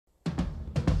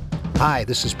Hi,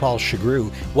 this is Paul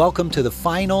Chagru. Welcome to the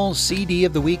final CD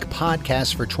of the Week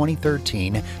podcast for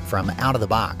 2013 from Out of the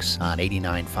Box on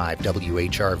 89.5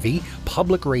 WHRV,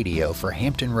 public radio for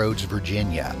Hampton Roads,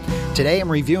 Virginia. Today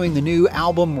I'm reviewing the new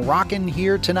album Rockin'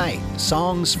 Here Tonight,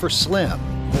 Songs for Slim.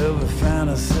 Well, we found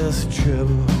us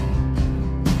trouble.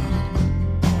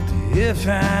 Do you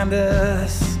find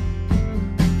us?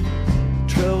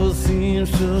 Trouble seems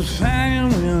to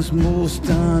find when it's most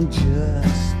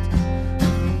unjust.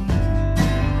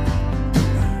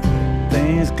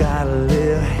 Things got a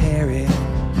little hairy. I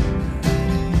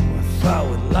thought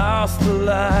we lost the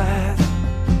light.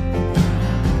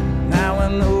 Now I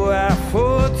know our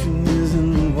fortune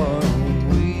isn't what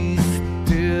we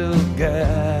still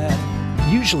got.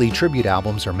 Usually, tribute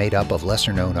albums are made up of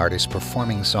lesser-known artists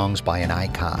performing songs by an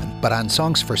icon. But on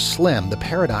Songs for Slim, the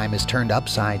paradigm is turned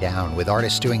upside down, with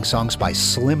artists doing songs by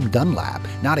Slim Dunlap,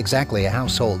 not exactly a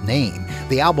household name.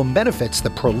 The album benefits the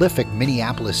prolific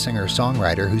Minneapolis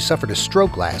singer-songwriter who suffered a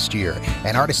stroke last year,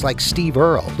 and artists like Steve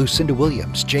Earle, Lucinda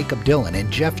Williams, Jacob Dylan,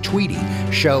 and Jeff Tweedy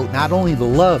show not only the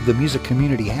love the music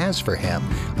community has for him,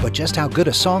 but just how good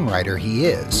a songwriter he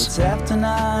is. It's after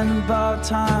 9 in bar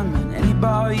time in any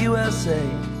bar USA.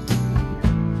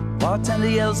 Bartender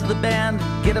yells to the band,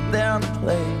 get up there and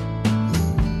play.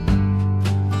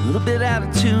 A little bit out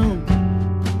of tune,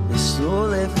 they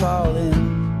slowly fall in.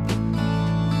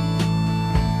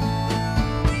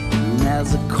 And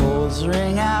as the chords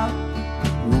ring out,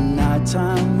 and the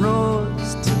nighttime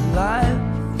roars to life,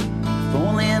 if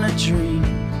only in a dream.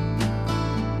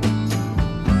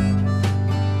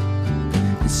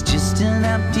 It's just an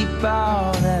empty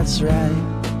bar, that's right.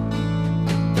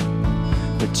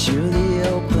 But you're the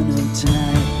opening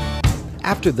tonight.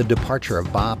 After the departure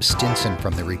of Bob Stinson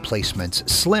from the Replacements,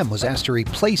 Slim was asked to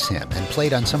replace him and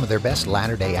played on some of their best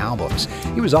latter-day albums.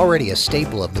 He was already a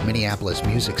staple of the Minneapolis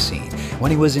music scene. When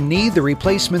he was in need, the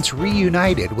Replacements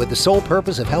reunited with the sole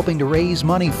purpose of helping to raise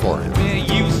money for him.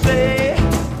 You say,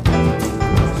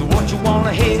 so what you want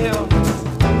to hear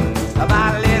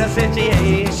about a little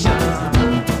situation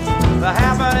that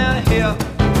happened here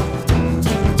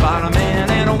about a man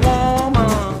and a woman.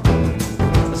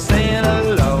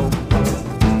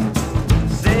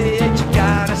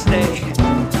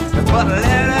 But let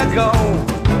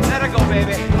her go,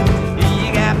 baby.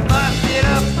 You got busted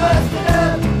up,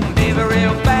 baby,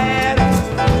 real bad.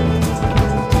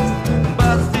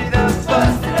 Busted up,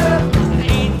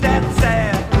 ain't that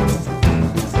sad?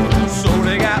 So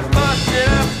they got busted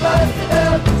up,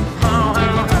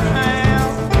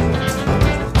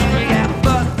 you got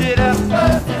busted up,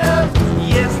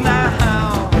 yes now.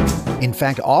 In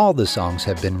fact, all the songs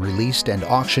have been released and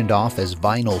auctioned off as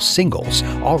vinyl singles,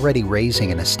 already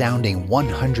raising an astounding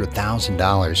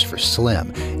 $100,000 for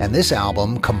Slim. And this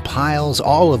album compiles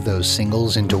all of those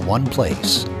singles into one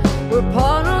place. We're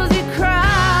partners in crime.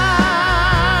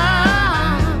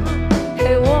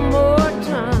 Hey, one more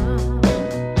time.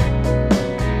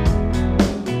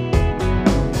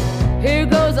 Here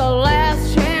goes our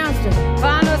last chance to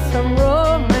find us some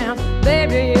romance.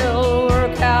 Baby, it'll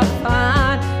work out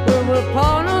fine. We're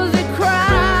partners in crime.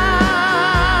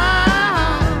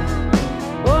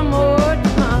 One more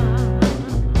time.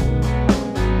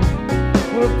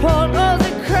 We're partners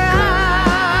in crime.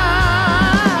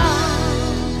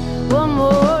 One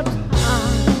more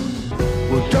time.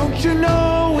 Well, don't you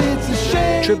know it's a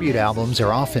shame? Tribute albums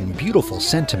are often beautiful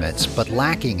sentiments, but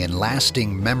lacking in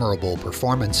lasting, memorable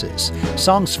performances.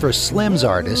 Songs for Slim's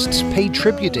artists pay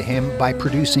tribute to him by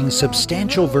producing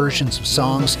substantial versions of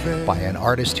songs by an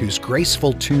artist whose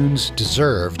graceful tunes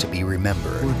deserve to be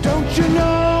remembered. Well, don't you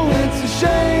know it's a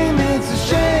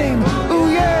shame, oh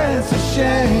yeah, it's a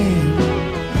shame.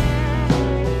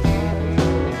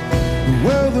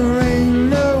 Well, there ain't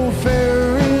no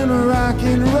fair in a rock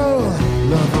and roll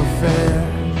love affair.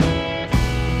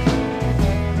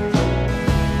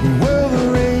 Well,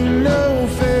 there ain't no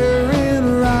fair in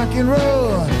a rock and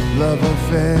roll love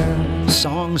affair.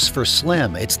 Songs for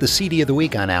Slim. It's the CD of the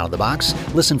week on Out of the Box.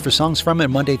 Listen for songs from it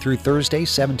Monday through Thursday,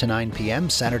 7 to 9 p.m.,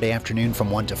 Saturday afternoon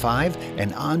from 1 to 5,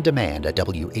 and on demand at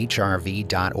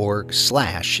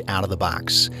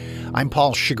whrv.org/outofthebox. I'm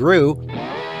Paul Chagru.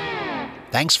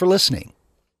 Thanks for listening.